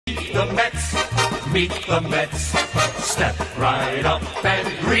the Mets. Meet the Mets. Step right up and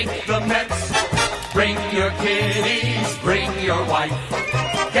greet the Mets. Bring your kiddies, bring your wife.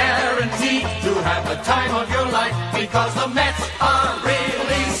 Guaranteed to have the time of your life, because the Mets are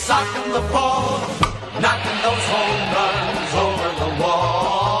really socking the ball, knocking those home runs over the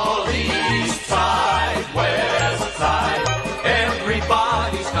wall. East side, west side,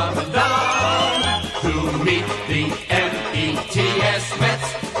 everybody's coming down to meet the METS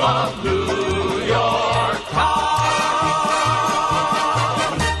Mets of New York town.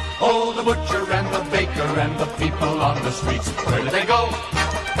 Oh, the butcher and the baker and the people on the streets, where do they go?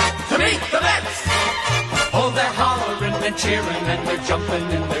 To meet the Mets! Oh, they're hollering and cheering and they're jumping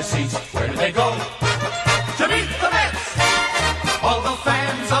in their seats. Where do they go? To meet the Mets! All the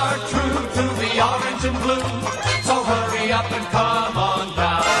fans are true to the orange and blue, so hurry up and come on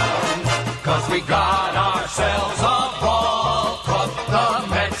down, 'cause we got ourselves a ball club, the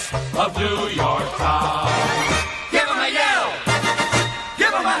Mets of New York town. Give 'em a yell!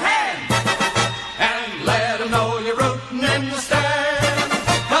 Give 'em a hand! And let 'em know you're rooting in the stand.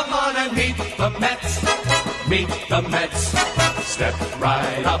 Come on and meet the Mets. Meet the Mets. Step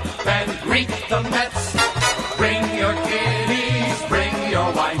right up and greet the Mets. Bring your kiddies, bring your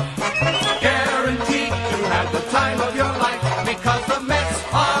wife. Guaranteed to have the time of your life, because the Mets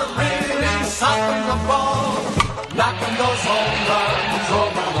are really socking the ball, knocking those home runs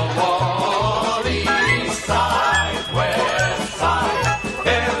over the wall. East side, west side,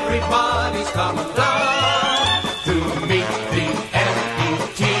 everybody's coming down to meet the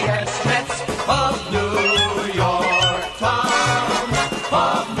METS Mets of New York town,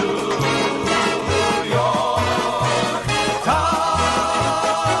 of New York town.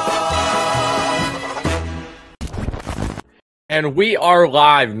 And we are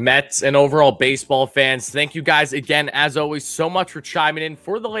live, Mets and overall baseball fans. Thank you guys again, as always, so much for chiming in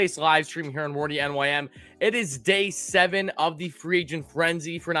for the latest live stream here on WardyNYM. It is day 7 of the free agent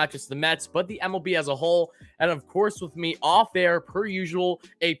frenzy for not just the Mets, but the MLB as a whole. And of course, with me off air, per usual,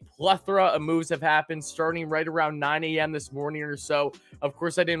 a plethora of moves have happened starting right around 9 a.m. this morning or so. Of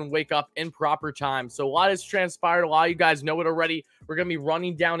course, I didn't wake up in proper time, so a lot has transpired. A lot of you guys know it already. We're going to be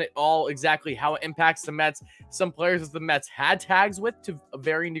running down it all, exactly how it impacts the Mets, some players that the Mets had tags with to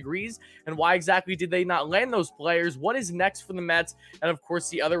varying degrees, and why exactly did they not land those players, what is next for the Mets, and of course,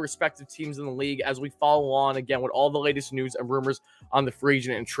 the other respective teams in the league as we follow on again with all the latest news and rumors on the free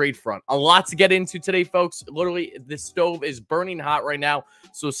agent and trade front. A lot to get into today, folks. Literally, the stove is burning hot right now,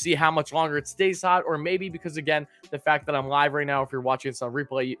 so see how much longer it stays hot, or maybe because, again, the fact that I'm live right now, if you're watching this on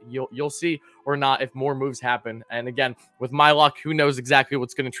replay, you'll see or not if more moves happen. And again, with my luck, who knows exactly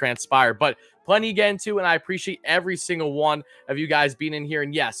what's going to transpire, but plenty to get into, and I appreciate every single one of you guys being in here.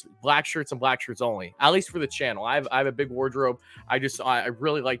 And yes, black shirts and black shirts only, at least for the channel. I have a big wardrobe. I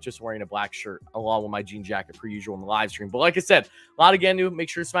really like just wearing a black shirt along with my jean jacket per usual in the live stream. But like I said, a lot to get into. Make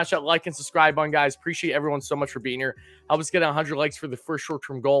sure to smash that like and subscribe button, guys. Appreciate everyone so much for being here. Help us get 100 likes for the first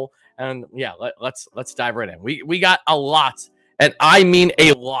short-term goal. And yeah, let's dive right in. We got a lot, and I mean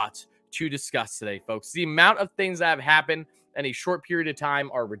a lot, to discuss today, folks. The amount of things that have happened in a short period of time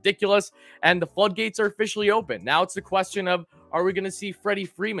are ridiculous, and the floodgates are officially open. Now it's the question of, are we going to see Freddie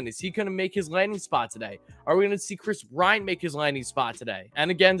Freeman? Is he going to make his landing spot today? Are we going to see Chris Bryant make his landing spot today?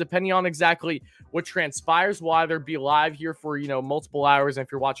 And again, depending on exactly what transpires, we'll either be live here for, multiple hours. And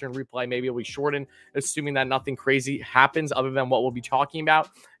if you're watching a replay, maybe it'll be shortened, assuming that nothing crazy happens other than what we'll be talking about.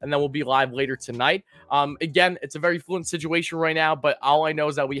 And then we'll be live later tonight. Again, it's a very fluent situation right now, but all I know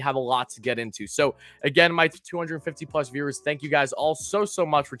is that we have a lot to get into. So again, my 250 plus viewers, thank you guys all so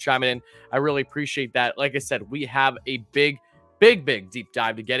much for chiming in. I really appreciate that. Like I said, we have a big deep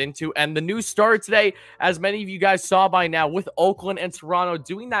dive to get into, and the news started today, as many of you guys saw by now, with Oakland and Toronto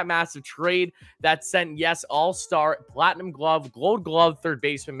doing that massive trade that sent, yes, all-star, platinum glove, gold glove third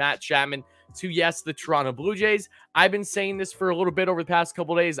baseman Matt Chapman to, yes, the Toronto Blue Jays. I've been saying this for a little bit over the past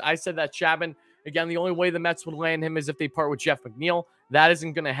couple of days. I said that Chapman, again, the only way the Mets would land him is if they part with Jeff McNeil. That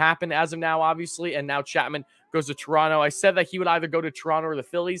isn't going to happen as of now, obviously, and now Chapman goes to Toronto. I said that he would either go to Toronto or the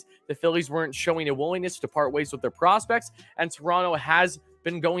Phillies. The Phillies weren't showing a willingness to part ways with their prospects, and Toronto has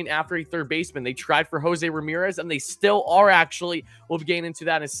been going after a third baseman. They tried for Jose Ramirez, and they still are, actually. We'll be getting into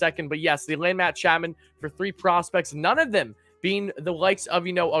that in a second. But yes, they land Matt Chapman for 3 prospects, none of them being the likes of, a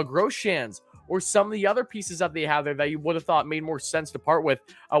Groshans or some of the other pieces that they have there that you would have thought made more sense to part with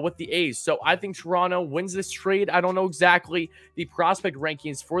the A's. So I think Toronto wins this trade. I don't know exactly the prospect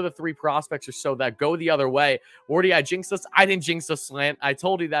rankings for the 3 prospects or so that go the other way. Wardy, I jinxed us. I didn't jinx us, Slant. I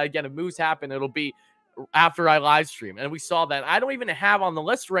told you that, again, if moves happen, it'll be after I live stream, and we saw that. I don't even have on the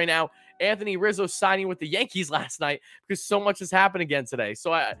list right now Anthony Rizzo signing with the Yankees last night because so much has happened again today.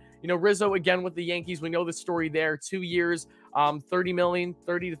 So Rizzo again with the Yankees. We know the story there. 2 years, 30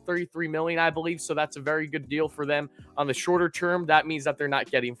 to 33 million, I believe. So that's a very good deal for them on the shorter term. That means that they're not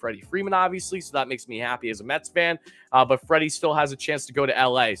getting Freddie Freeman, obviously. So that makes me happy as a Mets fan. But Freddie still has a chance to go to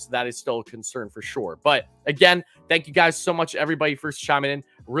LA. So that is still a concern for sure. But again, thank you guys so much, everybody, for chiming in.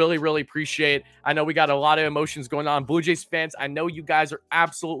 Really, really appreciate it. I know we got a lot of emotions going on. Blue Jays fans, I know you guys are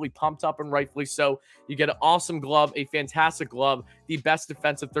absolutely pumped up, and rightfully so. You get an awesome glove, a fantastic glove, the best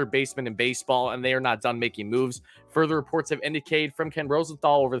defensive third baseman in baseball, and they are not done making moves. Further reports have indicated from Ken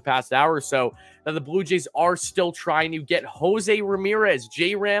Rosenthal over the past hour or so that the Blue Jays are still trying to get Jose Ramirez,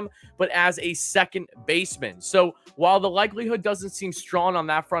 J-Ram, but as a second baseman. So while the likelihood doesn't seem strong on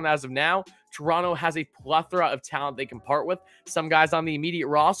that front as of now, Toronto has a plethora of talent they can part with. Some guys on the immediate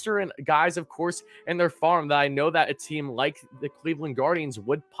roster and guys, of course, in their farm that I know that a team like the Cleveland Guardians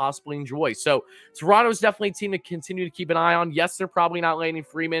would possibly enjoy. So Toronto's definitely a team to continue to keep an eye on. Yes, they're probably not landing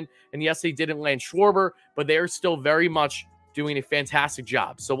Freeman, and yes, they didn't land Schwarber, but they're still very much doing a fantastic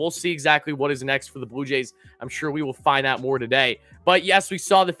job. So we'll see exactly what is next for the Blue Jays. I'm sure we will find out more today. But yes, we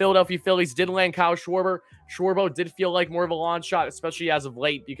saw the Philadelphia Phillies did land Kyle Schwarber. Schwarber did feel like more of a launch shot, especially as of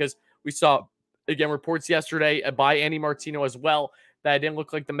late, because we saw, again, reports yesterday by Andy Martino as well that it didn't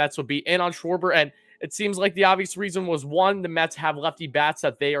look like the Mets would be in on Schwarber. And it seems like the obvious reason was, one, the Mets have lefty bats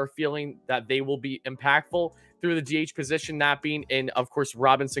that they are feeling that they will be impactful through the DH position, that being in, of course,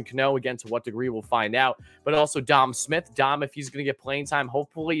 Robinson Cano. Again, to what degree we'll find out. But also Dom Smith. Dom, if he's going to get playing time,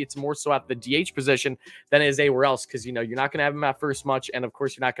 hopefully it's more so at the DH position than it is anywhere else, because, you're not going to have him at first much, and, of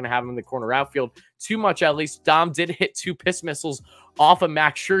course, you're not going to have him in the corner outfield too much, at least. Dom did hit 2 piss missiles off of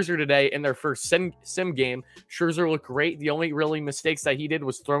Max Scherzer today in their first sim game. Scherzer looked great. The only really mistakes that he did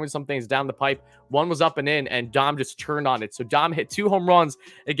was throwing some things down the pipe. One was up and in, and Dom just turned on it. So Dom hit 2 home runs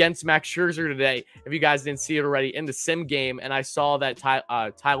against Max Scherzer today, if you guys didn't see it already, in the sim game. And I saw that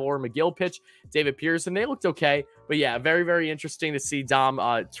Tyler McGill pitch, David Pearson. They looked okay. But yeah, very, very interesting to see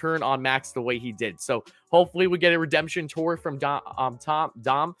Dom turn on Max the way he did. So hopefully we get a redemption tour from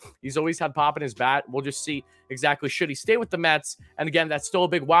Dom. He's always had pop in his bat. We'll just see exactly, should he stay with the Mets? And again, that's still a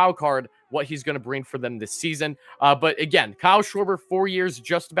big wild card, what he's going to bring for them this season. But again, Kyle Schwarber, 4 years,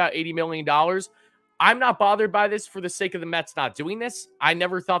 just about $80 million. I'm not bothered by this for the sake of the Mets not doing this. I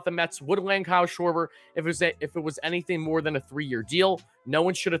never thought the Mets would land Kyle Schwarber if it was anything more than a 3-year deal. No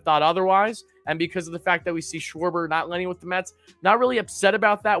one should have thought otherwise. And because of the fact that we see Schwarber not landing with the Mets, not really upset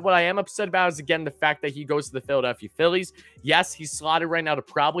about that. What I am upset about is, again, the fact that he goes to the Philadelphia Phillies. Yes, he's slotted right now to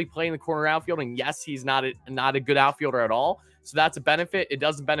probably play in the corner outfield. And yes, he's not a good outfielder at all. So that's a benefit. It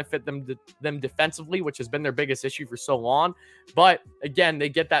doesn't benefit them defensively, which has been their biggest issue for so long. But again, they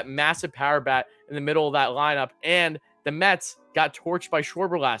get that massive power bat in the middle of that lineup. And the Mets got torched by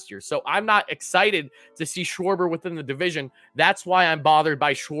Schwarber last year. So I'm not excited to see Schwarber within the division. That's why I'm bothered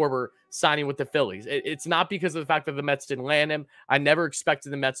by Schwarber signing with the Phillies. It's not because of the fact that the Mets didn't land him. I never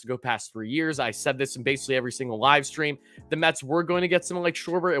expected the Mets to go past 3 years. I said this in basically every single live stream. The Mets were going to get someone like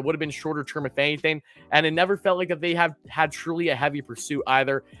Schwarber. It would have been shorter term, if anything. And it never felt like that they have had truly a heavy pursuit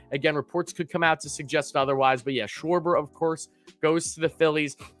either. Again, reports could come out to suggest otherwise. But yeah, Schwarber, of course, goes to the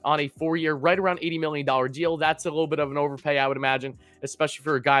Phillies on a 4-year, right around $80 million deal. That's a little bit of an overpay, I would imagine, especially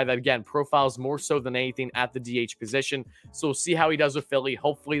for a guy that, again, profiles more so than anything at the DH position. So we'll see how he does with Philly.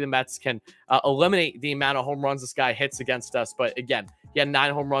 Hopefully the Mets can eliminate the amount of home runs this guy hits against us. But again, he had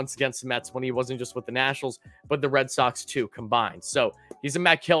 9 home runs against the Mets when he wasn't just with the Nationals, but the Red Sox too combined. So he's a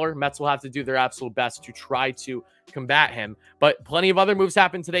Met killer. Mets will have to do their absolute best to try to combat him. But plenty of other moves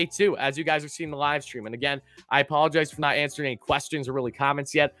happened today too, as you guys are seeing the live stream. And again, I apologize for not answering any questions or really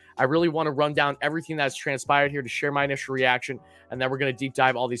comments yet. I really want to run down everything that's transpired here to share my initial reaction, and then we're going to deep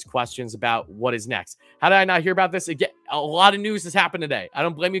dive all these questions about what is next. How did I not hear about this? Again, a lot of news has happened today. I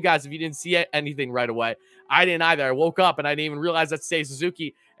don't blame you guys if you didn't see anything right away. I didn't either. I woke up and I didn't even realize that Seiya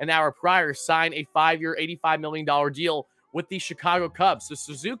Suzuki an hour prior signed a 5-year, $85 million deal with the Chicago Cubs. So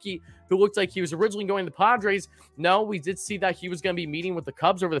Suzuki, who looked like he was originally going to the Padres, no, we did see that he was going to be meeting with the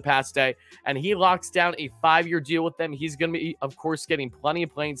Cubs over the past day, and he locks down a 5-year deal with them. He's going to be, of course, getting plenty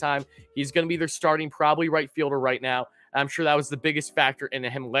of playing time. He's going to be their starting, probably right fielder right now. I'm sure that was the biggest factor in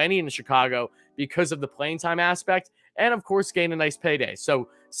him landing in Chicago because of the playing time aspect, and, of course, getting a nice payday. So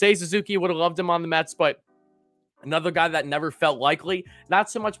Seiya Suzuki would have loved him on the Mets, but another guy that never felt likely, not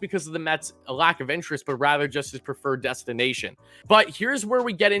so much because of the Mets' lack of interest, but rather just his preferred destination. But here's where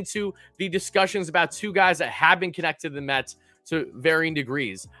we get into the discussions about 2 guys that have been connected to the Mets to varying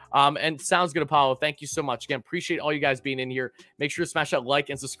degrees. And sounds good, Apollo. Thank you so much. Again, appreciate all you guys being in here. Make sure to smash that like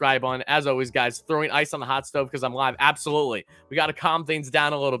and subscribe on. As always, guys, throwing ice on the hot stove because I'm live. Absolutely. We got to calm things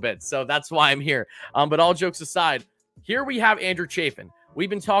down a little bit. So that's why I'm here. But all jokes aside, here we have Andrew Chafin. We've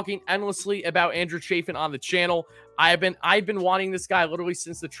been talking endlessly about Andrew Chafin on the channel. I've been wanting this guy literally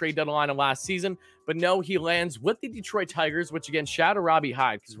since the trade deadline of last season, but no, he lands with the Detroit Tigers, which again, shout out to Robbie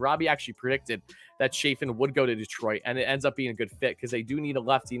Hyde, because Robbie actually predicted that Chafin would go to Detroit, and it ends up being a good fit because they do need a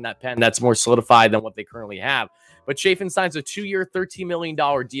lefty in that pen that's more solidified than what they currently have. But Chafin signs a 2-year, $13 million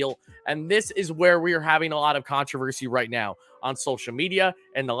deal, and this is where we are having a lot of controversy right now on social media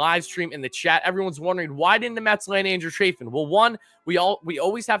and the live stream, in the chat. Everyone's wondering, why didn't the Mets land Andrew Chafin? Well, one, we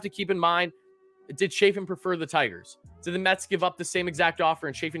always have to keep in mind, did Chafin prefer the Tigers? Did the Mets give up the same exact offer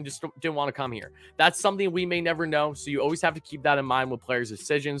and Chafin just didn't want to come here? That's something we may never know, so you always have to keep that in mind with players'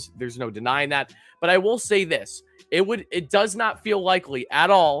 decisions. There's no denying that. But I will say this, it does not feel likely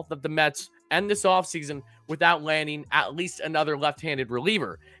at all that the Mets end this offseason without landing at least another left-handed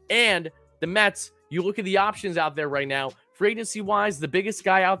reliever. And the Mets, you look at the options out there right now, free agency-wise, the biggest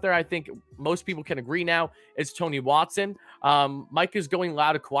guy out there, I think most people can agree now, is Tony Watson. Mike is going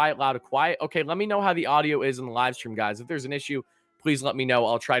loud to quiet, loud to quiet. Okay, let me know how the audio is in the live stream, guys. If there's an issue, please let me know.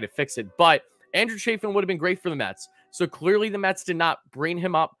 I'll try to fix it. But Andrew Chafin would have been great for the Mets. So clearly the Mets did not bring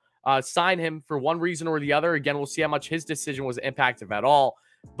him up, sign him for one reason or the other. Again, we'll see how much his decision was impacted at all.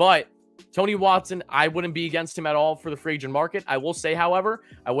 But Tony Watson, I wouldn't be against him at all for the free agent market. I will say, however,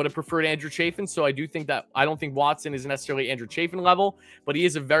 I would have preferred Andrew Chafin. So I don't think Watson is necessarily Andrew Chafin level, but he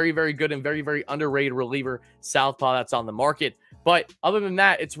is a very, very good and very, very underrated reliever southpaw that's on the market. But other than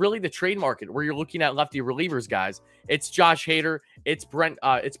that, it's really the trade market where you're looking at lefty relievers, guys. It's Josh Hader, it's Brent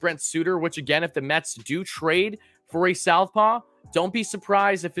Suter, which again, if the Mets do trade for a southpaw, don't be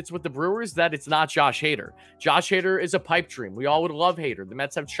surprised if it's with the Brewers that it's not Josh Hader. Josh Hader is a pipe dream. We all would love Hader. The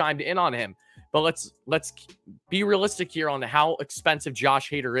Mets have chimed in on him. But let's be realistic here on how expensive Josh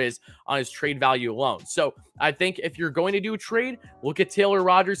Hader is on his trade value alone. So I think if you're going to do a trade, look at Taylor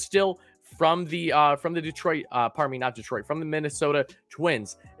Rogers still from the Minnesota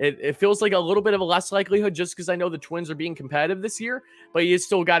Twins. It feels like a little bit of a less likelihood just because I know the Twins are being competitive this year, but he is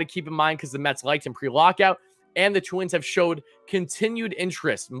still got to keep in mind because the Mets liked him pre-lockout. And the Twins have showed continued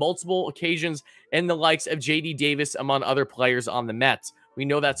interest, multiple occasions, in the likes of J.D. Davis, among other players on the Mets. We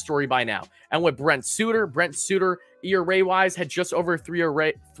know that story by now. And with Brent Suter, ERA-wise, had just over a 3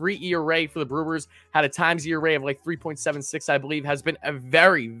 ERA for the Brewers, had a times ERA of like 3.76, I believe, has been a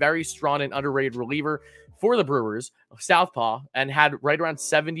very, very strong and underrated reliever for the Brewers, southpaw, and had right around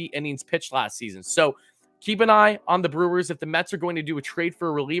 70 innings pitched last season. So keep an eye on the Brewers. If the Mets are going to do a trade for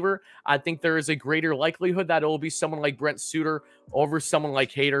a reliever, I think there is a greater likelihood that it will be someone like Brent Suter over someone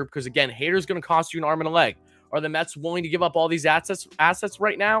like Hader, because again, Hader's going to cost you an arm and a leg. Are the Mets willing to give up all these assets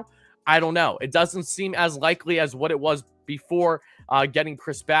right now? I don't know. It doesn't seem as likely as what it was before getting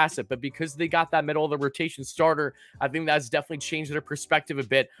Chris Bassit, but because they got that middle of the rotation starter, I think that's definitely changed their perspective a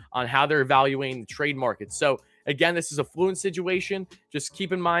bit on how they're evaluating the trade market. So again, this is a fluid situation. Just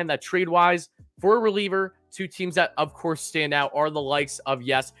keep in mind that trade-wise, for a reliever, two teams that, of course, stand out are the likes of,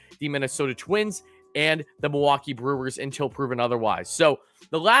 yes, the Minnesota Twins and the Milwaukee Brewers until proven otherwise. So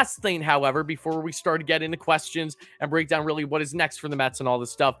the last thing, however, before we start to get into questions and break down really what is next for the Mets and all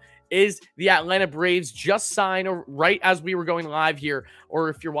this stuff, is the Atlanta Braves just signed, right as we were going live here, or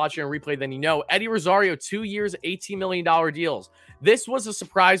if you're watching a replay, then you know, Eddie Rosario, 2 years, $18 million deals. This was a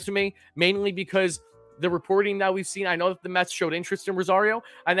surprise to me, mainly because the reporting that we've seen, I know that the Mets showed interest in Rosario.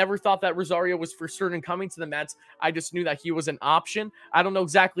 I never thought that Rosario was for certain coming to the Mets. I just knew that he was an option. I don't know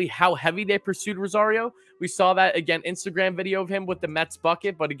exactly how heavy they pursued Rosario. We saw that, again, Instagram video of him with the Mets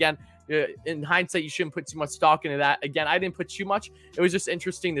bucket. But again, in hindsight, you shouldn't put too much stock into that. Again, I didn't put too much. It was just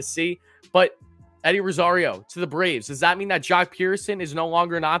interesting to see. But Eddie Rosario to the Braves, does that mean that Jock Pearson is no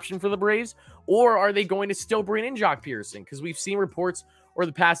longer an option for the Braves? Or are they going to still bring in Jock Pearson? Because we've seen reports over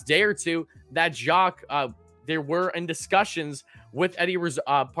the past day or two that Jock, there were in discussions with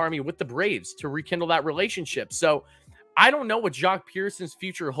with the Braves to rekindle that relationship. So I don't know what Jock Pearson's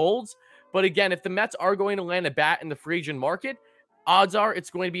future holds. But again, if the Mets are going to land a bat in the free agent market, odds are it's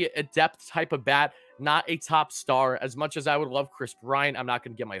going to be a depth type of bat, not a top star. As much as I would love Chris Bryant, I'm not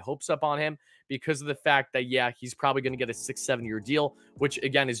going to get my hopes up on him because of the fact that, yeah, he's probably going to get a 6-7 year deal, which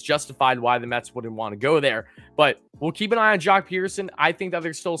again is justified why the Mets wouldn't want to go there. But we'll keep an eye on Jock Pearson. I think that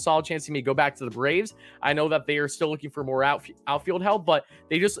there's still a solid chance he may go back to the Braves. I know that they are still looking for more outfield help, but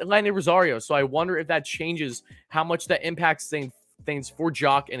they just landed Rosario. So I wonder if that changes how much that impacts things things for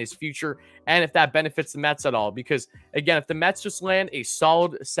Jock and his future, and if that benefits the Mets at all. Because, again, if the Mets just land a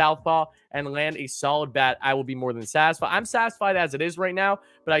solid southpaw and land a solid bat, I will be more than satisfied. I'm satisfied as it is right now,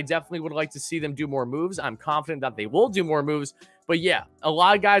 but I definitely would like to see them do more moves. I'm confident that they will do more moves. But, yeah, a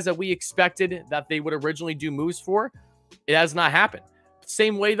lot of guys that we expected that they would originally do moves for, it has not happened.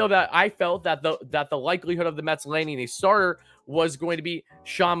 Same way, though, that I felt that the likelihood of the Mets landing a starter was going to be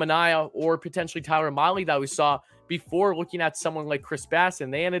Sean Manaea or potentially Tyler Miley that we saw before looking at someone like Chris Bassit,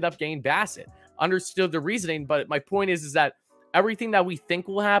 and they ended up getting Bassit. Understood the reasoning, but my point is that everything that we think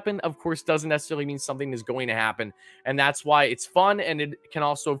will happen, of course, doesn't necessarily mean something is going to happen, and that's why it's fun, and it can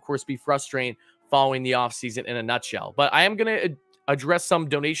also, of course, be frustrating following the offseason in a nutshell. But I am going to address some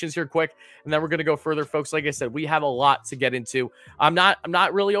donations here quick, and then we're going to go further, folks. Like I said, we have a lot to get into. I'm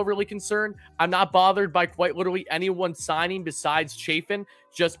not really overly concerned. I'm not bothered by quite literally anyone signing besides Chafin,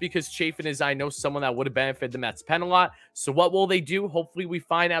 just because Chafin is, I know, someone that would have benefited the Mets pen a lot. So what will they do? Hopefully we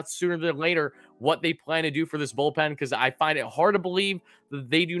find out sooner than later what they plan to do for this bullpen, because I find it hard to believe that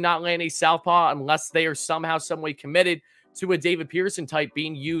they do not land a southpaw unless they are somehow, some way committed to a David Pearson type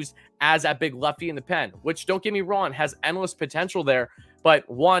being used as that big lefty in the pen, which, don't get me wrong, has endless potential there. But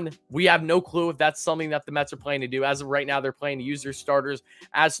one, we have no clue if that's something that the Mets are planning to do. As of right now, they're planning to use their starters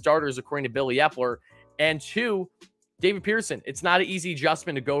as starters, according to Billy Epler. And two, David Pearson, it's not an easy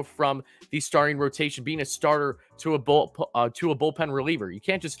adjustment to go from the starting rotation, being a starter, to a bullpen reliever. You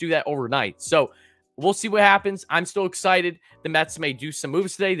can't just do that overnight. So we'll see what happens. I'm still excited. The Mets may do some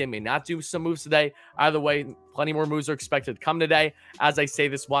moves today. They may not do some moves today. Either way, plenty more moves are expected to come today. As I say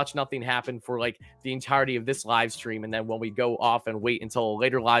this, watch nothing happen for like the entirety of this live stream. And then when we go off and wait until a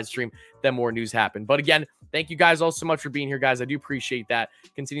later live stream, then more news happen. But again, thank you guys all so much for being here, guys. I do appreciate that.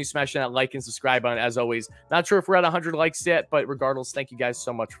 Continue smashing that like and subscribe button as always. Not sure if we're at 100 likes yet, but regardless, thank you guys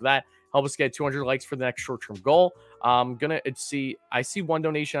so much for that. Help us get 200 likes for the next short-term goal. I see one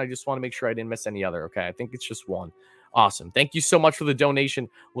donation. I just want to make sure I didn't miss any other. Okay, I think it's just one. Awesome. Thank you so much for the donation,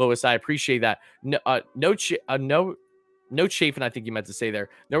 Lewis. I appreciate that. No Chafin, I think you meant to say there.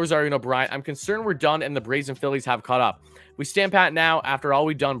 No Rosario, no Bryant. I'm concerned we're done and the Braves and Phillies have caught up. We stand pat now. After all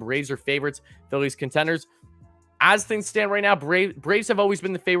we've done, Braves are favorites, Phillies contenders. As things stand right now, Braves have always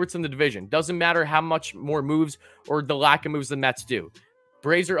been the favorites in the division. Doesn't matter how much more moves or the lack of moves the Mets do.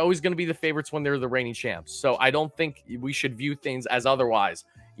 Braves are always going to be the favorites when they're the reigning champs. So I don't think we should view things as otherwise.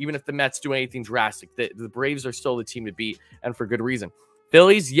 Even if the Mets do anything drastic, the Braves are still the team to beat, and for good reason.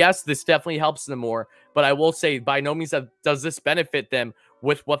 Phillies, yes, this definitely helps them more. But I will say, by no means does this benefit them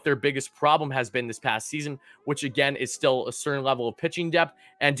with what their biggest problem has been this past season, which, again, is still a certain level of pitching depth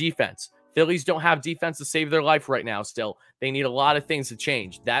and defense. Phillies don't have defense to save their life right now still. They need a lot of things to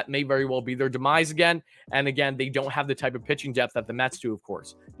change. That may very well be their demise again. And again, they don't have the type of pitching depth that the Mets do, of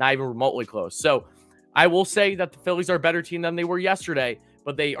course. Not even remotely close. So I will say that the Phillies are a better team than they were yesterday,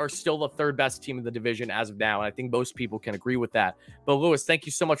 but they are still the third best team in the division as of now. And I think most people can agree with that. But Lewis, thank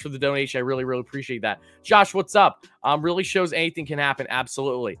you so much for the donation. I really, really appreciate that. Josh, what's up? Really shows anything can happen.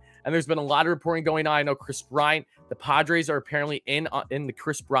 Absolutely. And there's been a lot of reporting going on. I know Chris Bryant, the Padres are apparently in the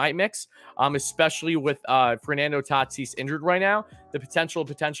Chris Bryant mix, especially with Fernando Tatis injured right now. The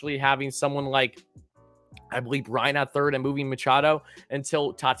potentially having someone like, I believe, Bryant at third and moving Machado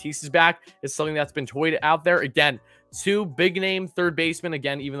until Tatis is back is something that's been toyed out there. Again, two big-name third basemen,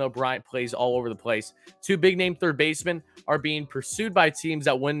 again, even though Bryant plays all over the place, two big-name third basemen are being pursued by teams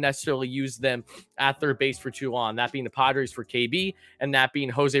that wouldn't necessarily use them at third base for too long, that being the Padres for KB, and that being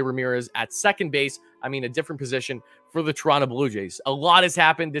Jose Ramirez at second base, a different position for the Toronto Blue Jays. A lot has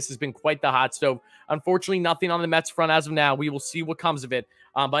happened. This has been quite the hot stove. Unfortunately, nothing on the Mets front as of now. We will see what comes of it.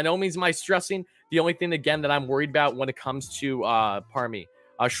 By no means am I stressing. The only thing, again, that I'm worried about when it comes to,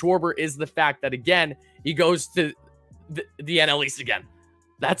 Schwarber is the fact that, again, he goes to the NL East again.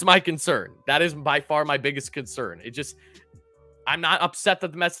 That's my concern. That is by far my biggest concern. I'm not upset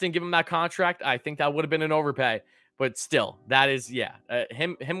that the Mets didn't give him that contract. I think that would have been an overpay, but still, that is,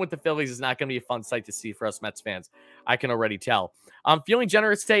 him with the Phillies is not going to be a fun sight to see for us Mets fans. I can already tell. I'm feeling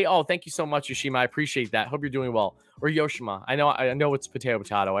generous today. Oh, thank you so much, Yoshima. I appreciate that. Hope you're doing well. Or Yoshima. I know it's potato.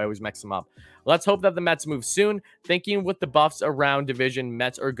 I always mix them up. Let's hope that the Mets move soon. Thinking with the buffs around division,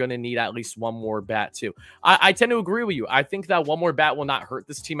 Mets are going to need at least one more bat too. I tend to agree with you. I think that one more bat will not hurt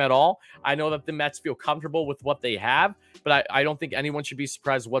this team at all. I know that the Mets feel comfortable with what they have, but I don't think anyone should be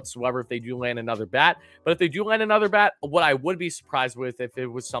surprised whatsoever if they do land another bat. But if they do land another bat, what I would be surprised with if it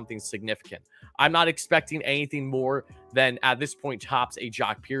was something significant. I'm not expecting anything more then at this point tops a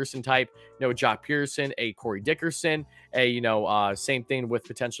Jock Pearson type. Jock Pearson, a Corey Dickerson, same thing with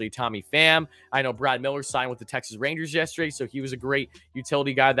potentially Tommy Pham. I know Brad Miller signed with the Texas Rangers yesterday, so he was a great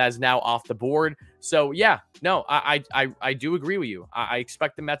utility guy that is now off the board. So yeah, no, I do agree with you. I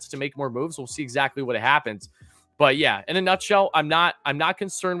expect the Mets to make more moves. We'll see exactly what happens. But yeah, in a nutshell, I'm not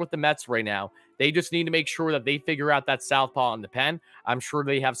concerned with the Mets right now. They just need to make sure that they figure out that southpaw in the pen. I'm sure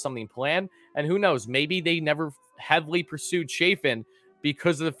they have something planned. And who knows, maybe they never heavily pursued Chafin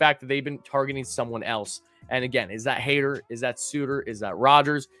because of the fact that they've been targeting someone else. And again, is that Hader? Is that Suter? Is that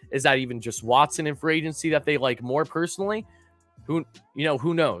Rogers? Is that even just Watson in free agency that they like more personally? Who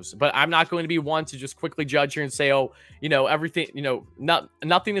knows? But I'm not going to be one to just quickly judge here and say, oh, everything,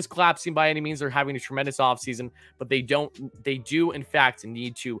 nothing is collapsing by any means. They're having a tremendous offseason, but they do, in fact,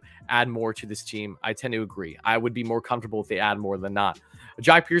 need to add more to this team. I tend to agree. I would be more comfortable if they add more than not.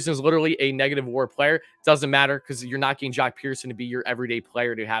 Jock Pearson is literally a negative WAR player. It doesn't matter because you're not getting Jock Pearson to be your everyday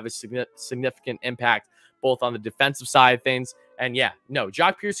player to have a significant impact both on the defensive side of things. And yeah, no,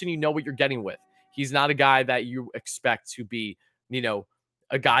 Jock Pearson, you know what you're getting with. He's not a guy that you expect to be,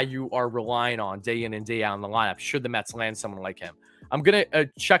 a guy you are relying on day in and day out in the lineup, should the Mets land someone like him. I'm going to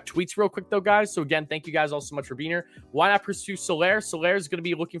check tweets real quick, though, guys. So, again, thank you guys all so much for being here. Why not pursue Soler? Soler is going to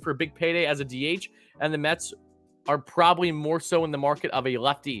be looking for a big payday as a DH, and the Mets are probably more so in the market of a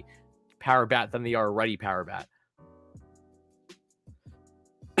lefty power bat than they are a righty power bat.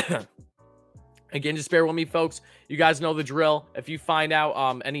 Again, just bear with me, folks. You guys know the drill. If you find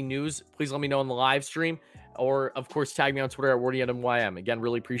out any news, please let me know in the live stream. Or, of course, tag me on Twitter at WardyNYM. Again,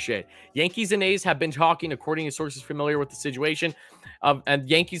 really appreciate it. Yankees and A's have been talking, according to sources familiar with the situation. And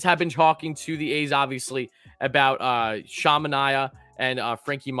Yankees have been talking to the A's, obviously, about Sean Manaea and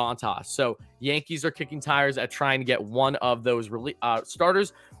Frankie Montas. So, Yankees are kicking tires at trying to get one of those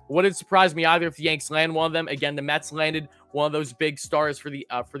starters. Wouldn't surprise me either if the Yanks land one of them. Again, the Mets landed one of those big stars for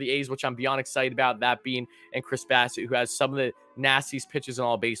the A's, which I'm beyond excited about, that being and Chris Bassit, who has some of the nastiest pitches in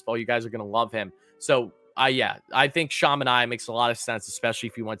all baseball. You guys are going to love him. So, yeah, I think Sean Manaea makes a lot of sense, especially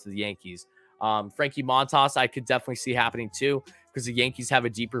if he went to the Yankees. Frankie Montas, I could definitely see happening too, because the Yankees have a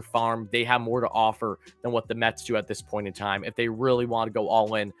deeper farm. They have more to offer than what the Mets do at this point in time if they really want to go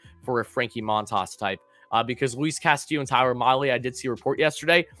all in for a Frankie Montas type. Because Luis Castillo and Tyler Miley, I did see a report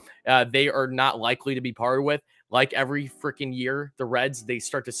yesterday, they are not likely to be parted with. Like every freaking year, the Reds, they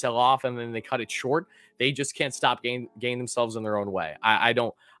start to sell off and then they cut it short. They just can't stop getting themselves in their own way. I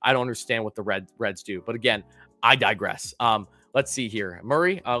don't understand what the Reds do. But again, I digress. Let's see here.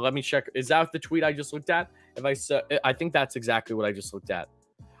 Murray, let me check. Is that the tweet I just looked at? I think that's exactly what I just looked at.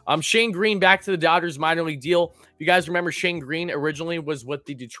 Shane Green back to the Dodgers minor league deal. If you guys remember, Shane Green originally was with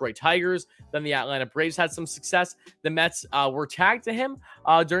the Detroit Tigers. Then the Atlanta Braves had some success. The Mets were tagged to him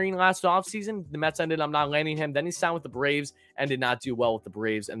during last offseason. The Mets ended up not landing him. Then he signed with the Braves and did not do well with the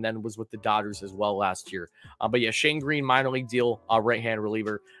Braves, and then was with the Dodgers as well last year. But yeah, Shane Green minor league deal, right-hand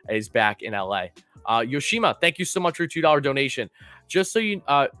reliever, is back in LA. Yoshima, thank you so much for your $2 donation. Just so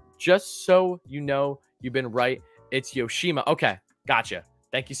you know, you've been right. It's Yoshima. Okay, gotcha.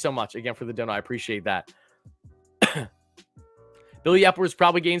 Thank you so much again for the donut. I appreciate that. Billy Epler is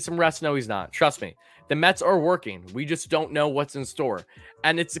probably getting some rest. No, he's not. Trust me. The Mets are working. We just don't know what's in store.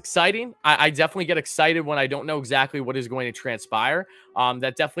 And it's exciting. I definitely get excited when I don't know exactly what is going to transpire.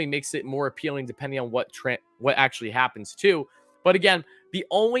 That definitely makes it more appealing depending on what actually happens too. But again, the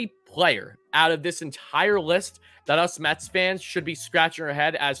only player out of this entire list that us Mets fans should be scratching our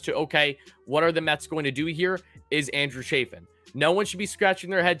head as to, okay, what are the Mets going to do here, is Andrew Chafin. No one should be scratching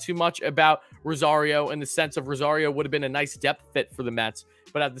their head too much about Rosario, in the sense of Rosario would have been a nice depth fit for the Mets.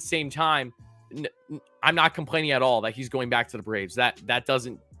 But at the same time, I'm not complaining at all that he's going back to the Braves.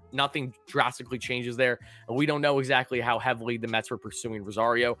 Nothing drastically changes there. We don't know exactly how heavily the Mets were pursuing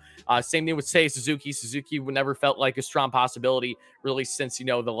Rosario. Same thing with Seiya Suzuki. Suzuki never felt like a strong possibility, really, since,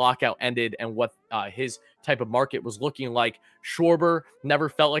 the lockout ended and what his type of market was looking like. Schwarber never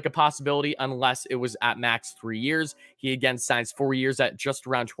felt like a possibility unless it was at max 3 years. He again signs 4 years at just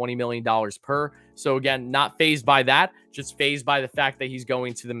around $20 million per. So again, not fazed by that, just fazed by the fact that he's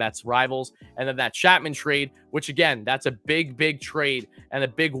going to the Mets rivals. And then that Chapman trade, which again, that's a big trade and a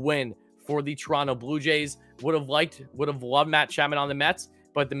big win for the Toronto Blue Jays. Would have loved Matt Chapman on the Mets,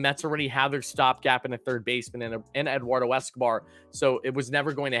 but the Mets already have their stopgap in a third baseman in Eduardo Escobar. So it was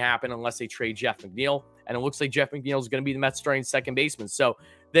never going to happen unless they trade Jeff McNeil. And it looks like Jeff McNeil is going to be the Mets starting second baseman. So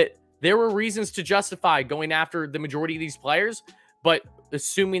that there were reasons to justify going after the majority of these players. But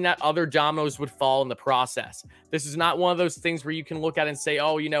assuming that other dominoes would fall in the process. This is not one of those things where you can look at and say,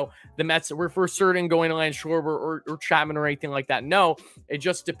 oh, the Mets were for certain going to land Schwarber or Chapman or anything like that. No, it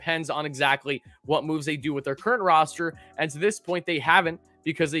just depends on exactly what moves they do with their current roster. And to this point, they haven't,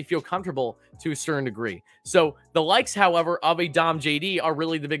 because they feel comfortable to a certain degree. So the likes, however, of a Dom JD are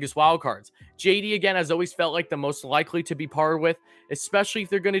really the biggest wild cards. JD, again, has always felt like the most likely to be parted with, especially if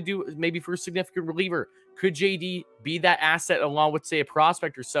they're going to do maybe for a significant reliever. Could JD be that asset along with, say, a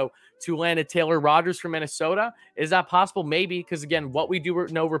prospect or so to land a Taylor Rogers from Minnesota? Is that possible? Maybe, because, again, what we do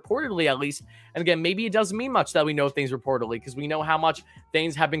know reportedly, at least, and again, maybe it doesn't mean much that we know things reportedly, because we know how much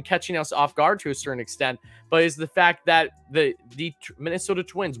things have been catching us off guard to a certain extent, but is the fact that the Minnesota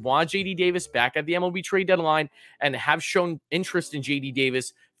Twins want JD Davis back at the MLB trade deadline and have shown interest in JD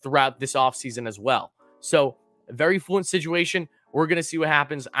Davis throughout this offseason as well. So, a very fluent situation. We're going to see what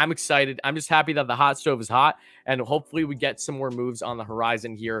happens. I'm excited. I'm just happy that the hot stove is hot, and hopefully we get some more moves on the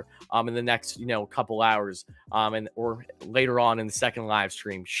horizon here in the next, couple hours or later on in the second live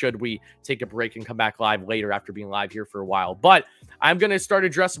stream, should we take a break and come back live later after being live here for a while. But I'm going to start to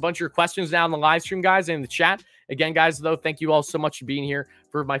address a bunch of your questions now in the live stream, guys, and in the chat. Again, guys, though, thank you all so much for being here.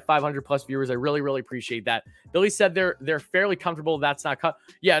 For my 500 plus viewers, I really, really appreciate that. Billy said they're fairly comfortable. That's not cut.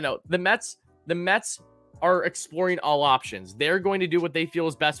 Yeah, no, the Mets are exploring all options. They're going to do what they feel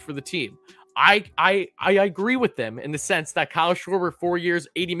is best for the team. I agree with them in the sense that Kyle Schwarber, 4 years,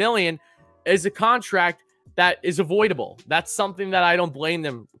 $80 million, is a contract that is avoidable. That's something that I don't blame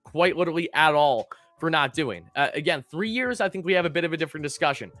them quite literally at all for not doing. Again, 3 years, I think we have a bit of a different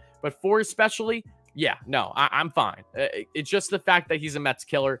discussion, but 4 especially, yeah, no, I'm fine. It's just the fact that he's a Mets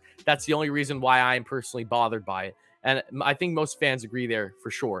killer. That's the only reason why I'm personally bothered by it. And I think most fans agree there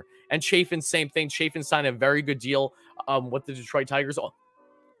for sure. And Chafin, same thing. Chafin signed a very good deal with the Detroit Tigers.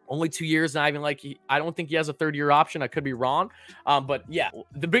 Only 2 years, and I don't think he has a third-year option. I could be wrong. But yeah,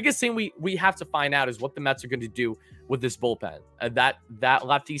 the biggest thing we have to find out is what the Mets are going to do with this bullpen. That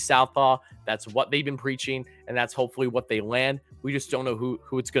lefty southpaw, that's what they've been preaching, and that's hopefully what they land. We just don't know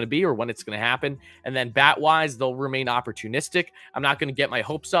who it's going to be or when it's going to happen. And then bat-wise, they'll remain opportunistic. I'm not going to get my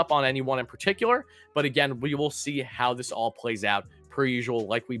hopes up on anyone in particular, but again, we will see how this all plays out per usual,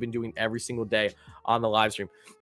 like we've been doing every single day on the live stream.